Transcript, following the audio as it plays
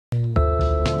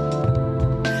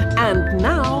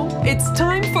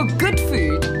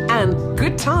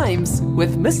times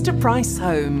with Mr. Price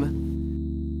Home.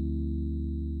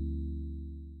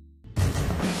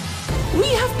 We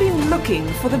have been looking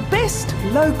for the best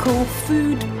local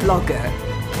food blogger.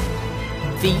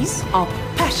 These are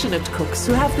passionate cooks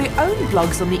who have their own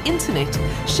blogs on the internet,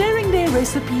 sharing their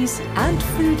recipes and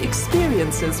food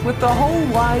experiences with the whole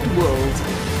wide world.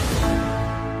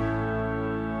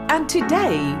 And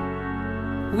today,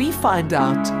 we find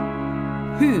out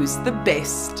who's the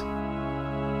best.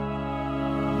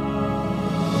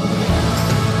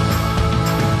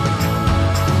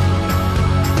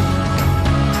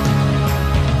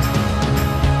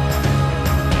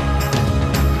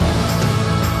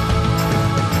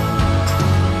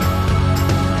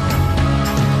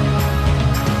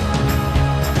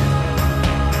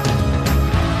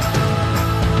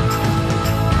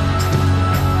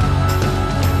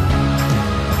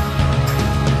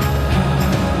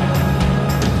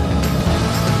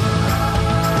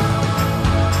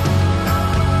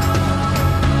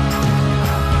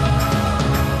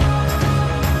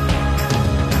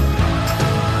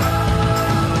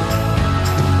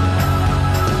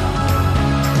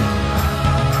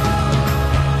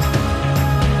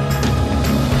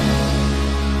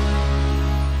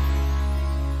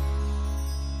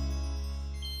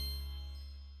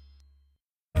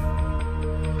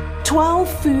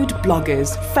 Food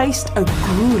bloggers faced a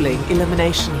grueling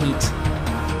elimination heat,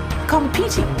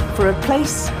 competing for a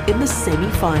place in the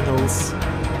semi-finals.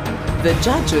 The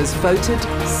judges voted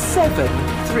 7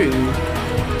 through.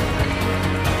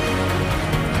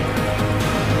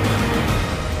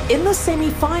 In the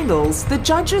semi-finals, the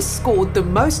judges scored the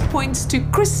most points to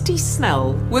Christy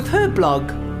Snell with her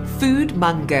blog, Food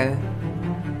Manga.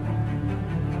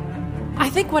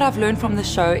 I think what I've learned from the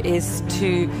show is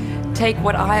to take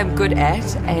what I am good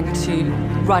at and to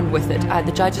run with it.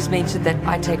 The judges mentioned that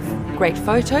I take great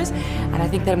photos, and I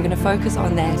think that I'm going to focus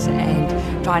on that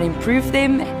and try and improve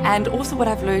them. And also what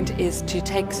I've learned is to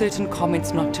take certain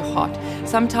comments not to heart.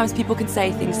 Sometimes people can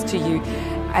say things to you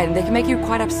and they can make you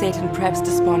quite upset and perhaps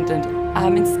despondent.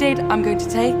 Instead, I'm going to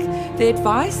take the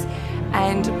advice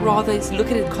and rather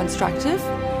look at it constructive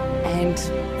and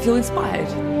feel inspired.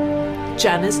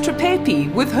 Janice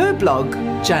Trepepi with her blog,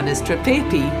 Janice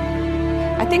Trepepi.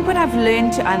 I think what I've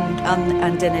learned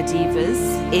on Dinner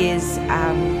Divas is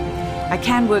I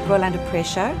can work well under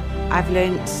pressure. I've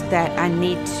learned that I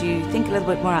need to think a little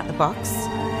bit more out the box.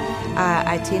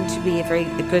 I tend to be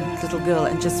a good little girl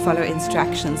and just follow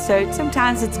instructions. So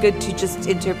sometimes it's good to just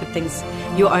interpret things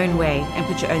your own way and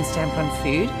put your own stamp on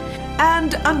food.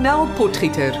 And Annelle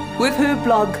Potgieter with her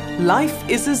blog Life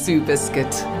is a Zoo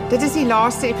Biscuit. Dit is die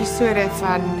laaste episode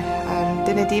van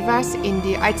Dinner Divas en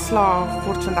die uitslae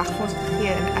word vandag vir ons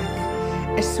gegee en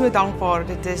ek is so dankbaar.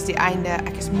 Dit is die einde.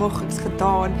 Ek is moeg, ek is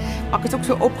gedaan, maar ek is ook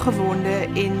so opgewonde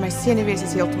en my senuwees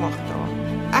is heeltemal gedaan.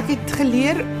 Ek het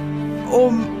geleer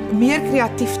om meer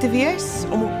kreatief te wees,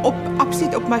 om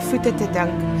absoluut op my voete te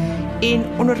dink en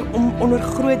om onder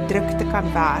groot druk te kan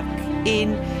werk.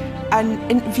 En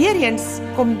weer eens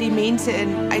kom die mense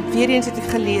in, weer eens het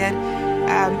ek geleer,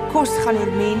 kos gaan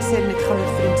oor mense en dit gaan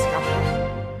oor vriendskap.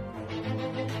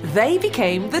 They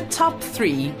became the top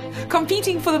 3,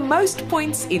 competing for the most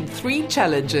points in 3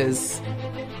 challenges.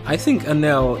 I think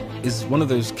Annelle is one of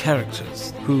those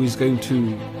characters who is going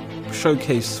to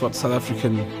showcase what South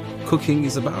African cooking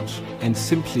is about, and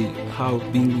simply how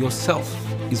being yourself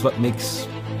is what makes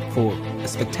for a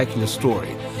spectacular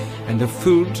story. And the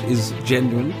food is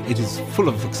genuine, it is full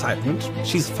of excitement,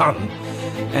 she's fun,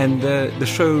 and this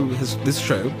show has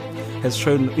shown,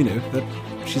 that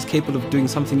she's capable of doing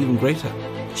something even greater.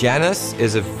 Janice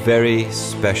is a very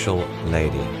special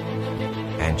lady,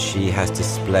 and she has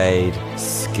displayed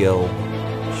skill,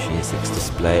 she has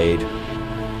displayed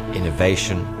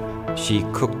innovation. She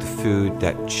cooked the food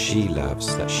that she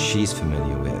loves, that she's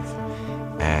familiar with,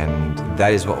 and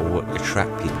that is what will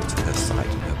attract people to her site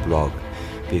and her blog,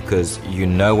 because you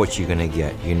know what you're going to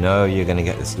get. You know you're going to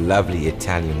get this lovely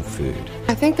Italian food.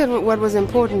 I think that what was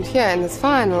important here in this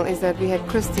final is that we had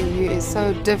Christy, who is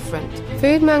so different.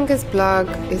 Food Manga's blog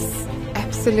is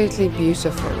absolutely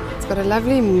beautiful. It's got a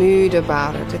lovely mood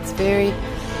about it. It's very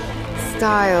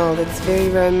styled, it's very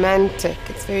romantic,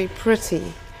 it's very pretty.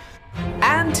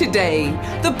 And today,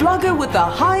 the blogger with the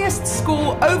highest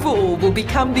score overall will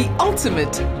become the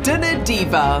ultimate dinner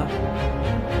diva.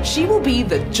 She will be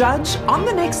the judge on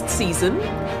the next season,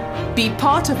 be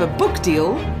part of a book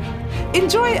deal,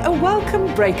 enjoy a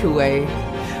welcome breakaway,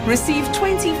 receive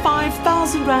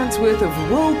 25,000 rands worth of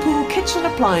Whirlpool kitchen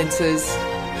appliances,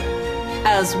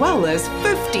 as well as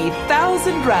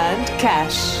 50,000 rand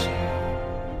cash.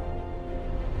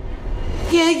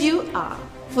 Here you are,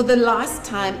 for the last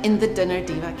time in the Dinner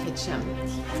Diva kitchen,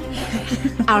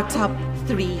 our top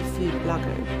 3 food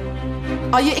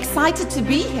blogger. Are you excited to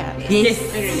be here? Yes,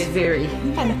 very.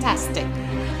 Fantastic.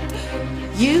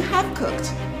 You have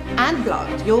cooked and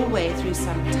blogged your way through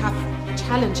some tough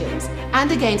challenges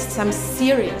and against some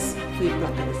serious food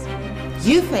bloggers.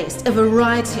 You faced a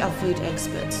variety of food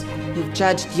experts who've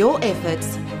judged your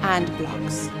efforts and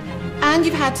blogs. And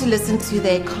you've had to listen to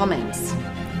their comments.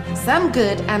 Some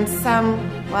good and some,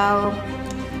 well,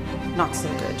 not so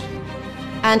good.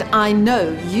 And I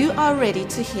know you are ready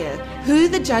to hear who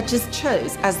the judges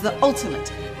chose as the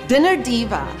ultimate Dinner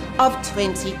Diva of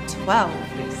 2012.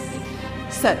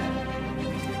 So,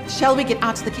 shall we get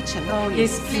out to the kitchen? Oh,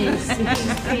 yes, please.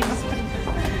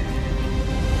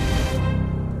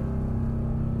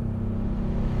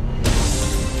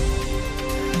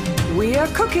 We are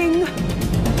cooking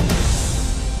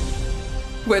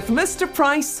with Mr.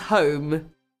 Price home.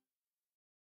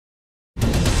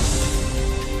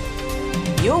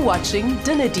 You're watching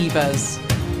Dinner Divas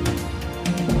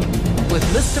with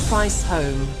Mr. Price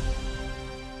home.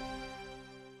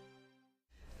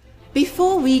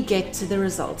 Before we get to the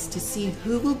results to see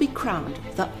who will be crowned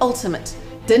the ultimate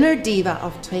Dinner Diva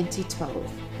of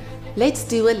 2012, let's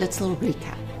do a little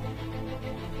recap.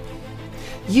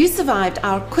 You survived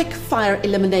our quick fire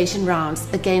elimination rounds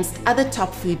against other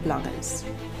top food bloggers.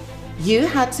 You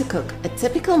had to cook a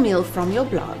typical meal from your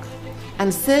blog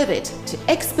and serve it to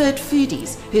expert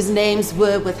foodies whose names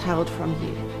were withheld from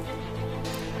you.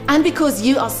 And because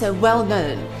you are so well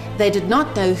known, they did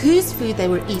not know whose food they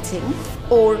were eating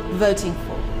or voting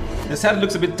for. The salad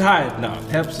looks a bit tired now.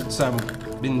 Perhaps it's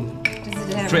been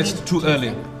dressed too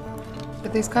early.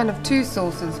 But there's kind of 2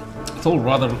 sauces. It's all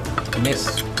rather a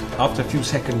mess. After a few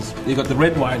seconds, you got the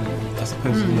red wine, I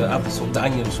suppose, in the other sauce, the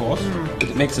onion sauce.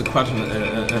 It makes it quite an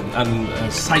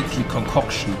unsightly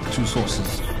concoction, 2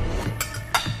 sauces.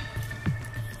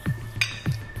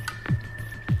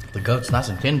 The goat's nice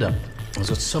and tender. It's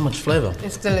got so much flavor.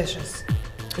 It's delicious.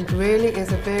 It really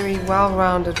is a very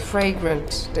well-rounded,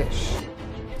 fragrant dish.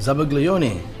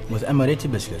 Zabaglione with amaretti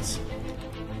biscuits.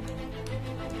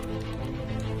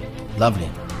 Lovely.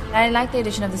 I like the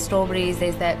addition of the strawberries.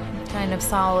 There's that kind of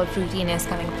sour fruitiness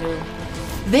coming through.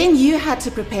 Then you had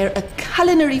to prepare a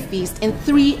culinary feast in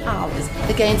 3 hours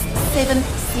against 7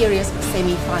 serious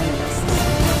semi-finalists.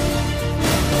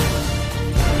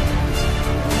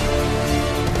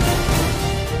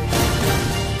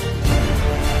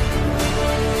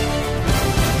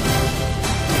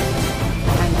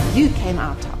 And you came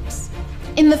out tops.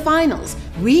 In the finals,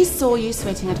 we saw you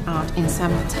sweating it out in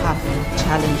some tough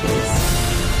challenges.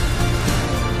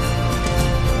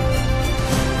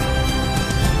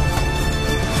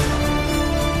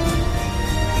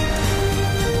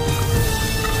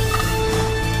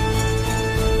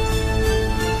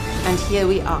 And here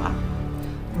we are,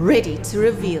 ready to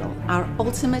reveal our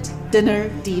ultimate Dinner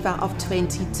Diva of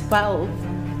 2012.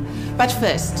 But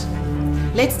first,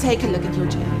 let's take a look at your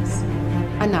journeys.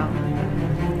 And now,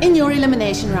 in your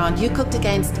elimination round, you cooked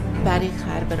against Barry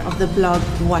Gerber of the blog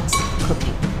What's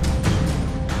Cooking.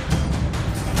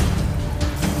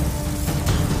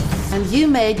 And you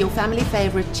made your family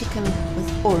favorite chicken with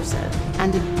orzo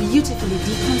and a beautifully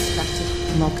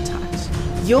deconstructed milk tart.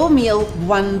 Your meal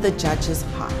won the judges'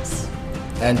 hearts.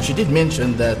 And she did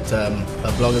mention that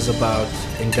her blog is about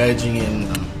engaging in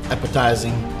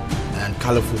appetizing and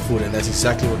colorful food, and that's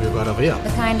exactly what we've got over here. The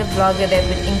kind of blogger that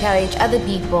would encourage other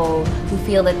people who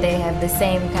feel that they have the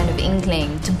same kind of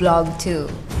inkling to blog too.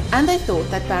 And they thought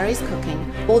that Barry's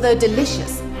cooking, although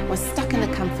delicious, was stuck in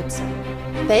a comfort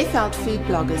zone. They felt food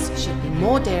bloggers should be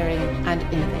more daring and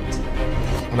innovative.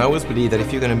 And I always believe that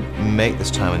if you're going to make this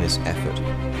time and this effort,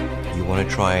 you want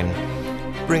to try and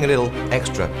bring a little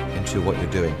extra into what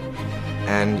you're doing,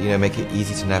 and make it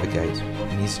easy to navigate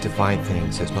and easy to find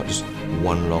things, so it's not just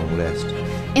one long list.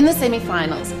 In the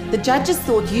semi-finals, the judges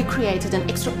thought you created an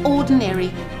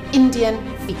extraordinary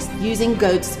Indian feast using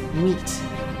goat's meat.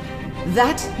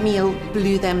 That meal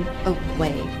blew them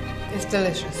away. It's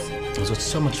delicious. It's got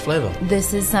so much flavor.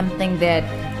 This is something that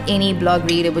any blog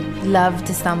reader would love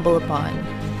to stumble upon.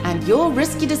 And your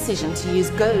risky decision to use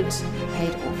goat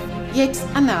paid off. Yet,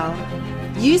 Anal,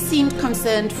 you seemed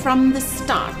concerned from the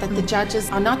start that the judges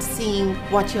are not seeing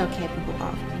what you are capable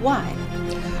of. Why?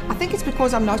 I think it's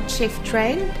because I'm not chef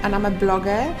trained and I'm a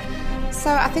blogger.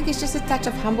 So I think it's just a touch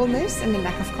of humbleness and a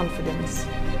lack of confidence.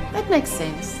 That makes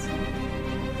sense.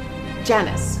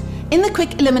 Janice, in the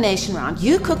quick elimination round,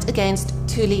 you cooked against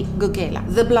Thuli Gugela,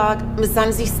 the blog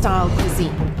Mzansi Style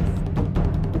Cuisine.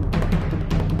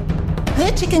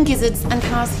 Her chicken gizzards and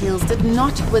cow's heels did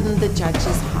not win the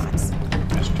judges' hearts.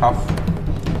 It's tough.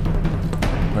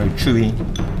 Very chewy.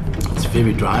 It's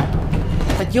very dry.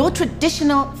 But your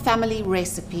traditional family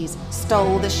recipes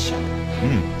stole the show.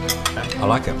 I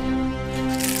like it.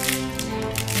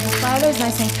 The phyllo is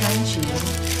nice and crunchy.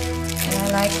 And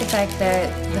I like the fact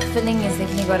that the filling has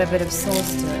definitely got a bit of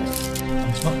sauce to it.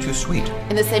 It's not too sweet.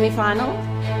 In the semi-final,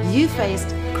 you faced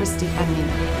Christy and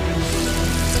Nina.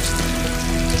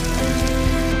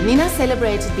 Nina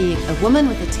celebrated being a woman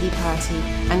with a tea party,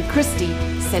 and Christy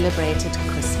celebrated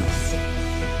Christmas.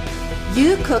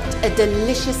 You cooked a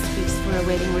delicious feast for a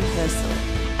wedding rehearsal,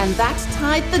 and that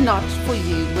tied the knot for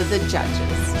you with the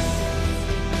judges.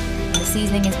 The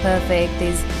seasoning is perfect.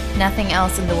 There's nothing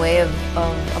else in the way of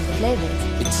the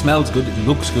flavors. It smells good, it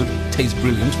looks good, it tastes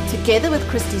brilliant. Together with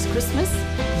Christy's Christmas,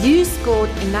 you scored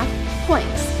enough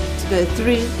points to go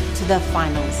through to the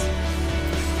finals.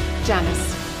 Janice,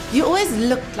 you always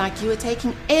looked like you were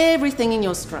taking everything in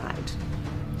your stride.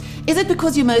 Is it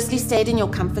because you mostly stayed in your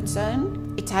comfort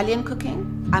zone, Italian cooking?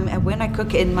 When I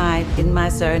cook in my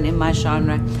zone, in my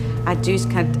genre, I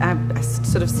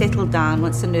sort of settle down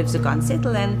once the nerves are gone,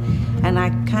 settle in, and I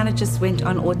kind of just went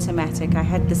on automatic. I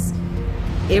had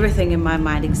everything in my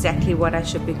mind, exactly what I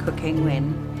should be cooking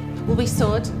when. Well, we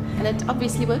saw it, and it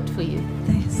obviously worked for you.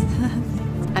 Thanks.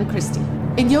 And Christy,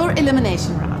 in your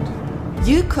elimination round,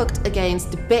 you cooked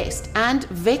against the best and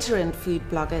veteran food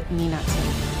blogger Nina T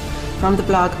from the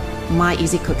blog My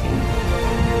Easy Cooking.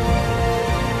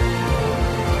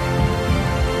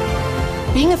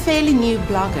 Being a fairly new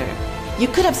blogger, you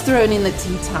could have thrown in the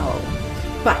tea towel,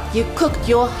 but you cooked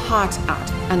your heart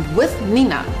out and with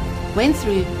Nina went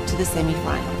through to the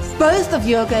semi-finals. Both of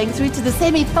you are going through to the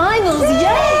semi-finals.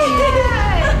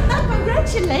 Yay!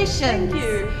 Congratulations.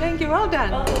 Thank you, well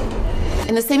done.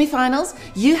 In the semi-finals,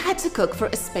 you had to cook for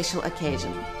a special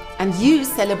occasion, and you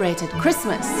celebrated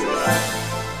Christmas.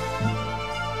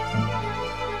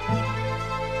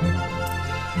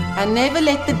 And never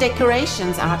let the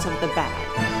decorations out of the bag.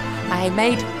 I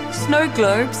made snow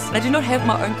globes. I do not have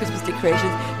my own Christmas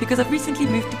decorations because I've recently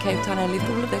moved to Cape Town and I left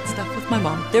all of that stuff with my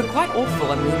mom. They're quite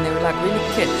awful. I mean, they were like really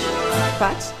kitsch.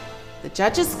 But the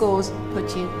judges' scores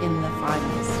put you in the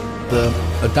finals.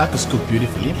 The duck is cooked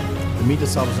beautifully. The meat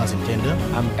itself is nice and tender.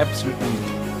 I'm absolutely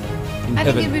in I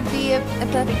heaven. think it would be a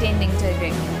perfect ending to a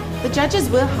drink. The judges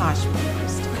were harsh with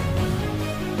Christy,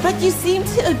 but you seem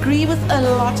to agree with a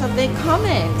lot of their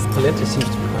comments. Polenta seems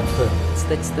to be quite firm.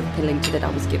 That's the polenta that I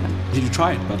was given. Did you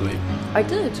try it, by the way? I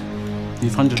did. You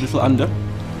found it a little under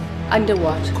Under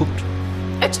what? cooked.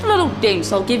 It's a little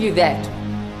dense, I'll give you that.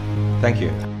 Thank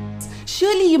you.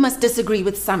 Surely you must disagree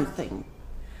with something.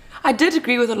 I did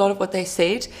agree with a lot of what they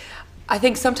said. I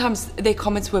think sometimes their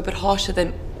comments were a bit harsher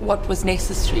than what was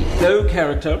necessary. No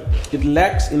character, it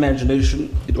lacks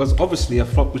imagination. It was obviously a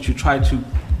flop which you tried to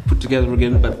put together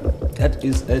again, but that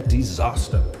is a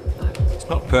disaster. It's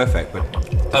not perfect, but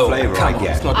the Oh, flavour come I on,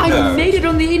 get. it's not I laid it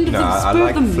on the end of No, the I spur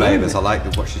like of the the flavours. I moment.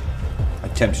 like what she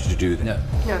attempted to do there.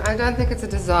 No. No, I don't think it's a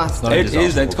disaster. Not a It disaster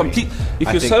is, it's for me. complete. If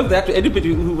I you think- serve that to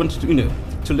anybody who wants to,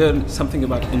 to learn something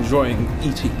about enjoying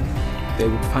eating, they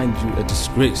would find you a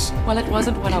disgrace. Well, it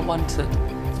wasn't what I wanted.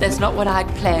 That's not what I had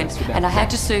planned. And I had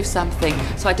to serve something,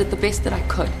 so I did the best that I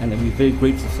could. And I'm very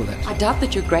grateful for that. I doubt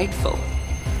that you're grateful.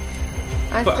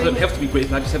 I But I don't think have to be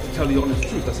grateful, I just have to tell the honest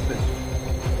truth, that's the thing.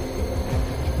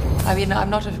 I mean, I'm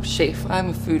not a chef. I'm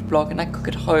a food blogger and I cook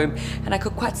at home and I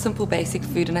cook quite simple, basic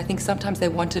food. And I think sometimes they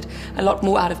wanted a lot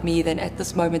more out of me than at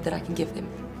this moment that I can give them.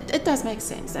 It does make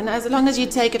sense, and as long as you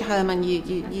take it home and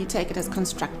you take it as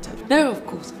constructive. No, of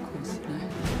course,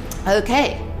 no.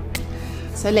 Okay,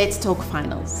 so let's talk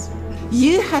finals.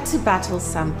 You had to battle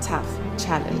some tough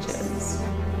challenges.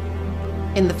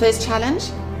 In the first challenge,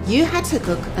 you had to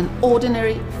cook an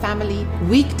ordinary family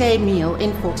weekday meal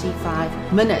in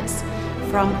 45 minutes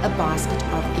from a basket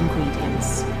of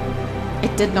ingredients.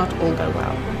 It did not all go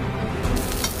well.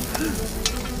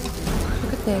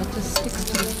 Look at that, it just sticks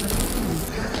to the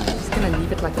front. I'm just going to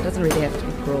leave it like that. It doesn't really have to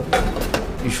be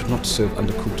grilled. You should not serve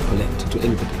undercooked polenta to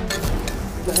anybody.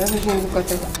 the everything's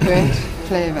got a great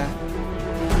flavour.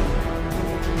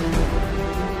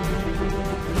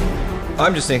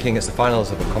 I'm just thinking it's the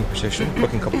finals of a competition,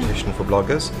 cooking competition for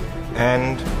bloggers,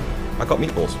 and I got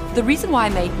meatballs. The reason why I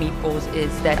made meatballs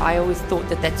is that I always thought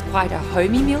that that's quite a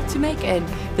homey meal to make, and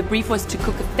the brief was to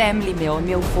cook a family meal, a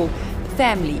meal for the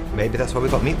family. Maybe that's why we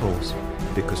got meatballs,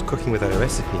 because cooking without a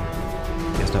recipe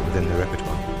is not within the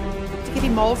repertoire. Ek het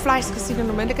die maalvleis gesien en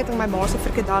onmiddellik het ek my ma se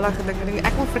frikadelle gedink. Ek dink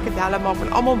ek wil frikadelle maak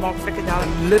en almal maak frikadelle.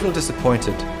 A little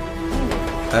disappointed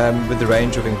with the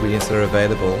range of ingredients that are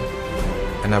available,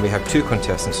 and now we have two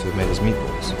contestants who have made us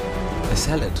meatballs. The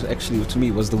salad, actually, to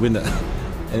me, was the winner.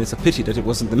 And it's a pity that it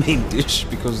wasn't the main dish,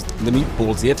 because the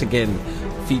meatballs yet again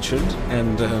featured,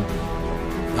 and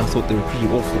I thought they were pretty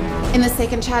awful. In the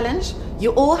second challenge,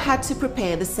 you all had to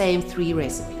prepare the same 3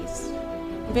 recipes.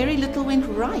 Very little went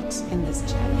right in this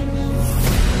challenge.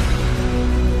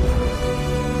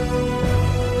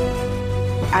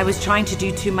 I was trying to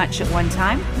do too much at one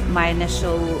time. My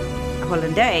initial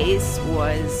hollandaise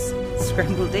was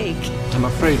scrambled egg. I'm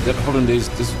afraid that hollandaise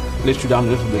just let you down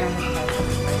a little bit. Yeah.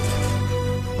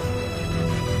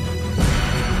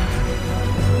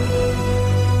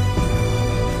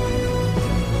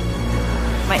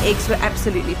 My eggs were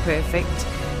absolutely perfect,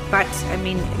 but I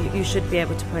mean, you should be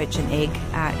able to poach an egg.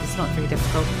 It's not very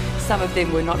difficult. Some of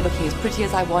them were not looking as pretty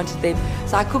as I wanted them,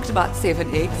 so I cooked about 7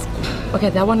 eggs. Okay,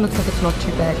 that one looks like it's not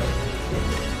too bad.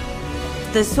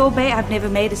 The sorbet, I've never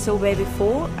made a sorbet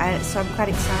before, so I'm quite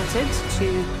excited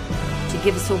to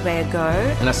give a sorbet a go.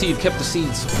 And I see you've kept the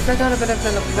seeds. Is that not a bit of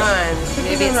the rind?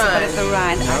 Maybe it's a bit of the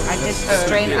rind. I just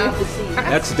strain out the seeds.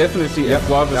 That's definitely a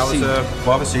guava seed. That was a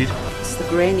guava seed. It's the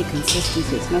grainy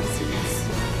consistency, it's not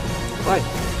seeds. Right.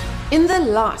 In the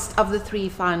last of the 3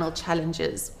 final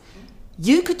challenges,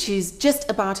 you could choose just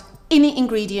about any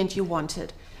ingredient you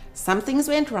wanted. Some things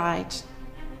went right,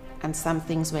 and some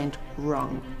things went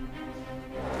wrong.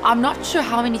 I'm not sure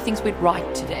how many things went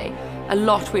right today. A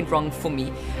lot went wrong for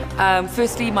me.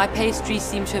 Firstly, my pastry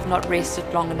seemed to have not rested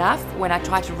long enough. When I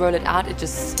tried to roll it out, it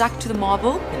just stuck to the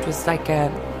marble. It was like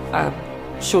a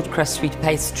short crust sweet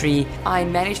pastry. I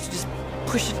managed to just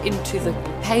push it into the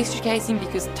pastry casing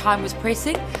because time was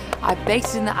pressing. I baked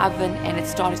it in the oven and it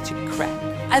started to crack.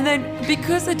 And then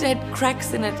because it had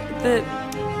cracks in it, the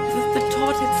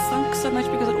tart had sunk so much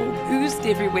because it all oozed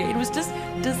everywhere. It was just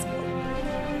dismal.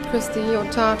 Christy, your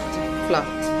tart flopped.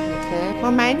 Okay. My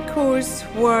main course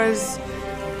was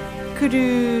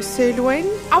kudu sirloin.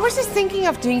 I was just thinking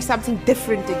of doing something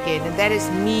different again, and that is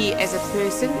me as a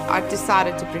person. I've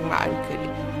decided to bring my own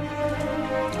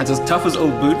kudu. It's as tough as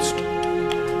old boots.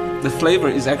 The flavor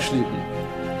is actually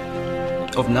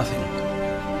of nothing.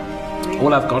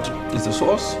 All I've got is the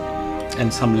sauce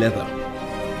and some leather.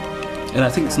 And I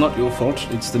think it's not your fault,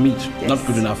 it's the meat. Yes. Not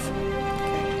good enough.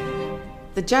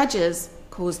 The judges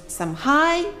caused some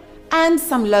high and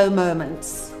some low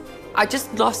moments. I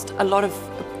just lost a lot of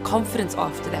confidence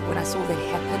after that when I saw that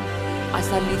happen. I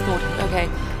suddenly thought, okay,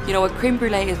 you know what, creme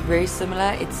brulee is very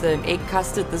similar. It's an egg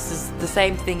custard. This is the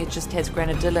same thing, it just has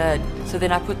granadilla. So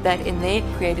then I put that in there,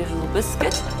 created a little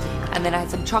biscuit, and then I had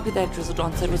some chocolate that drizzled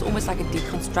on, so it was almost like a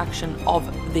deconstruction of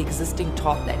the existing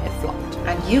tart that had flopped.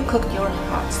 And you cooked your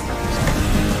hearts out.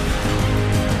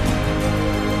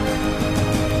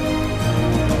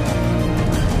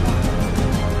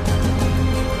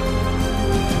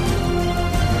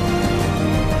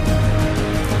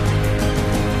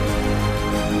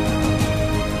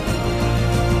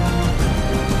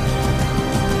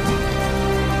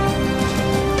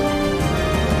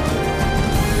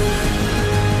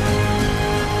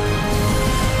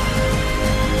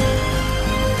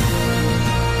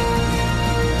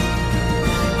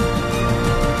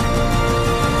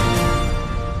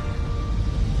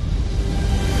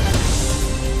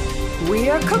 We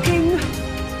are cooking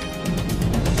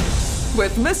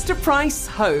with Mr. Price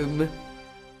Home.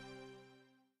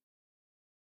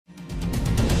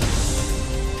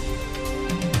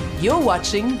 You're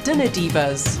watching Dinner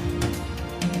Divas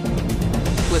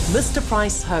with Mr.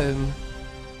 Price Home.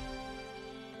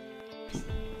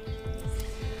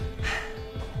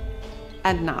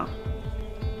 And now,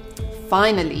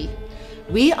 finally,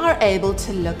 we are able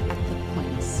to look at the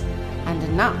points and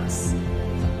announce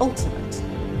the ultimate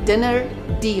Dinner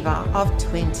Diva of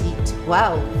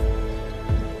 2012.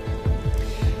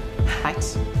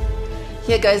 Right,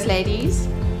 here goes, ladies.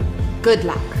 Good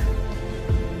luck.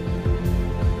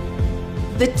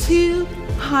 The 2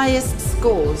 highest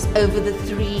scores over the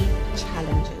 3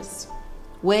 challenges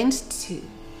went to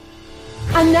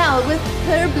Anel with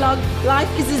her blog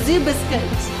Life is a Zoo Biscuit,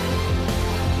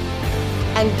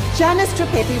 and Janice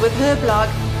Tripepi with her blog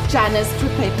Janice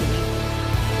Tripepi.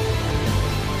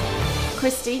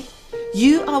 Christy,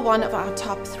 you are one of our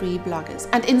top 3 bloggers,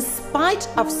 and in spite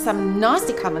of some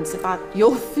nasty comments about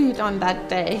your food on that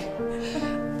day,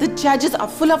 the judges are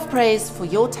full of praise for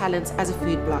your talents as a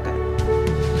food blogger.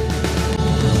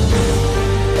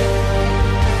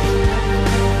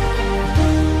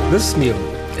 This meal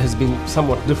has been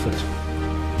somewhat different.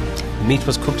 The meat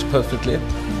was cooked perfectly,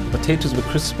 potatoes were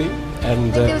crispy,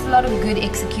 and There was a lot of good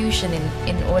execution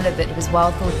in all of it. It was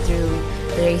well thought through,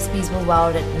 the recipes were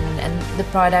well written, and the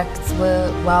products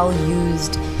were well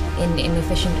used in an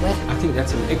efficient way. I think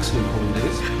that's an excellent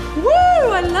hollandaise. Woo!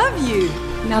 I love you!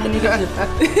 Now the negative.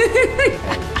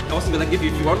 I wasn't going to give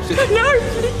you if you want to. No,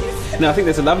 please. No, I think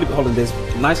there's a lovely hollandaise,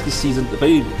 nicely seasoned,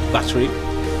 very buttery,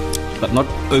 but not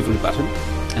overly buttered,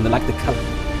 and I like the colour.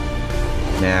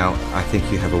 Now, I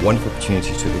think you have a wonderful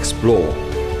opportunity to explore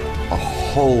a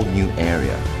whole new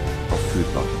area of food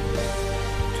blogging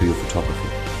through your photography.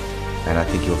 And I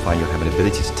think you'll find you'll have an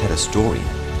ability to tell a story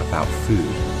about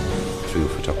food through your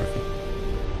photography.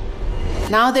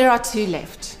 Now there are two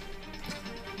left,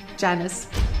 Janice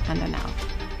and Anel.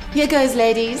 Here goes,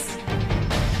 ladies,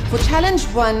 for challenge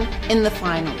 1 in the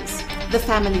finals, the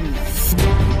family meal.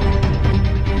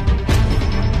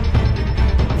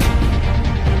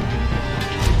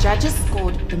 The judges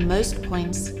scored the most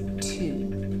points to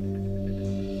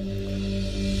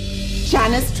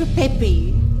Janice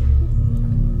Trupepi.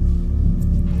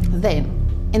 Then,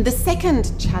 in the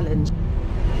second challenge,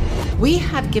 we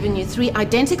have given you 3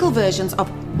 identical versions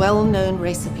of well-known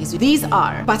recipes. These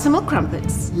are buttermilk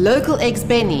crumpets, local eggs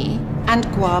benny, and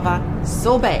guava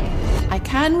sorbet. I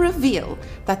can reveal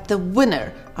that the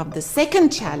winner of the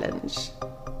second challenge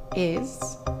is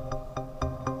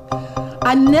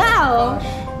Anel.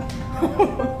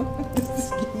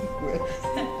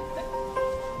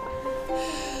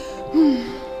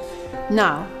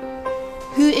 Now,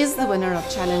 who is the winner of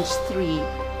challenge 3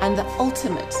 and the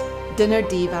ultimate dinner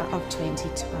diva of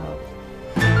 2012?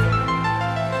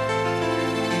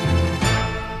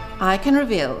 I can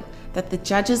reveal that the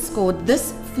judges scored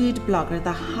this food blogger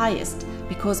the highest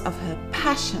because of her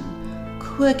passion,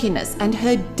 quirkiness, and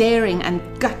her daring and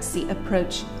gutsy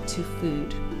approach to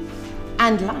food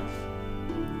and life.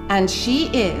 And she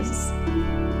is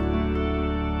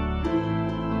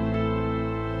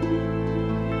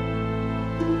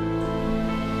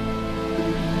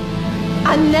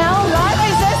Anel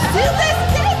Superstick.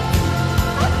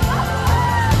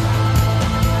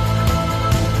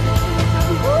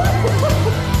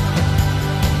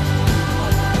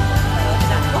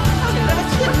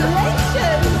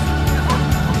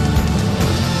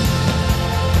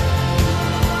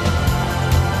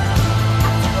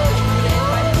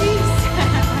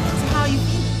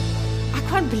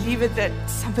 Believe it that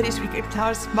somebody's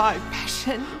recognized my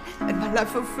passion and my love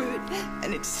for food,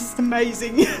 and it's just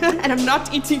amazing. And I'm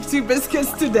not eating 2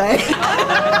 biscuits today.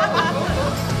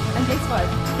 And guess what?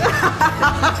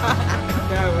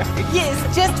 No way. Yes,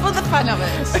 just for the fun of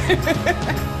it.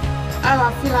 Oh,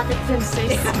 I feel like a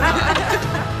princess.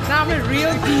 Now I'm a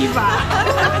real diva.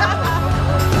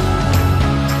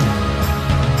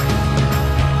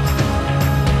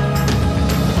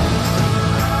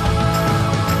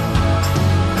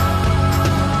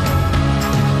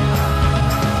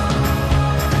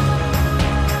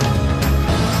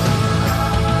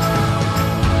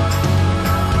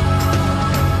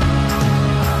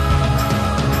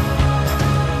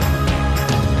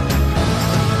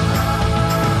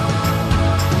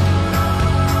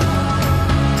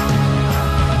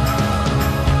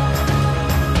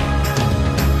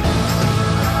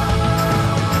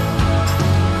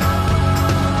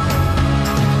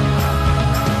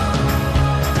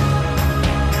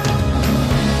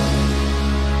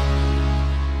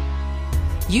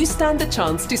 You stand a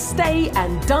chance to stay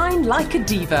and dine like a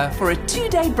diva for a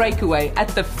 2-day breakaway at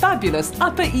the fabulous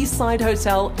Upper East Side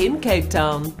Hotel in Cape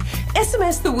Town.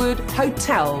 SMS the word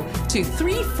hotel to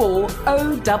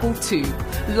 34022.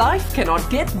 Life cannot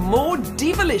get more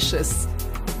divalicious.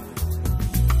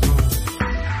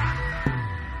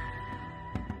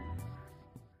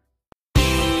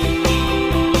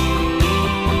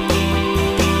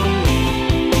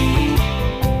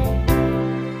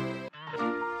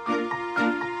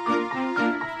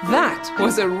 That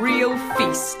was a real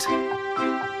feast.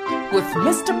 With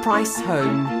Mr. Price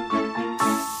home,